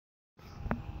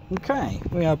Okay,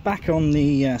 we are back on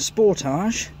the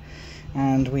Sportage,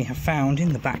 and we have found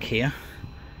in the back here,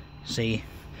 see,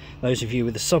 those of you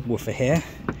with the subwoofer here,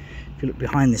 if you look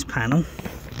behind this panel,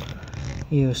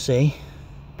 you'll see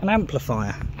an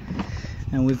amplifier,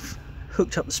 and we've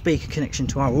hooked up the speaker connection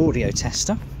to our audio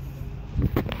tester,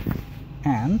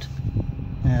 and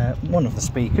one of the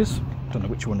speakers, don't know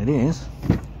which one it is,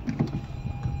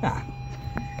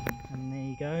 and there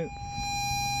you go.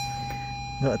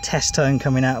 Got a test tone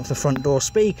coming out of the front door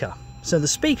speaker. So the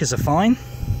speakers are fine,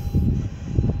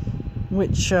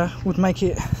 which would make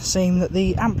it seem that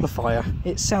the amplifier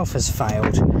itself has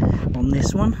failed on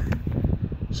this one.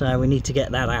 So we need to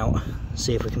get that out,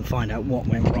 see if we can find out what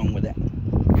went wrong with it.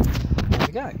 There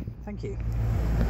we go. Thank you.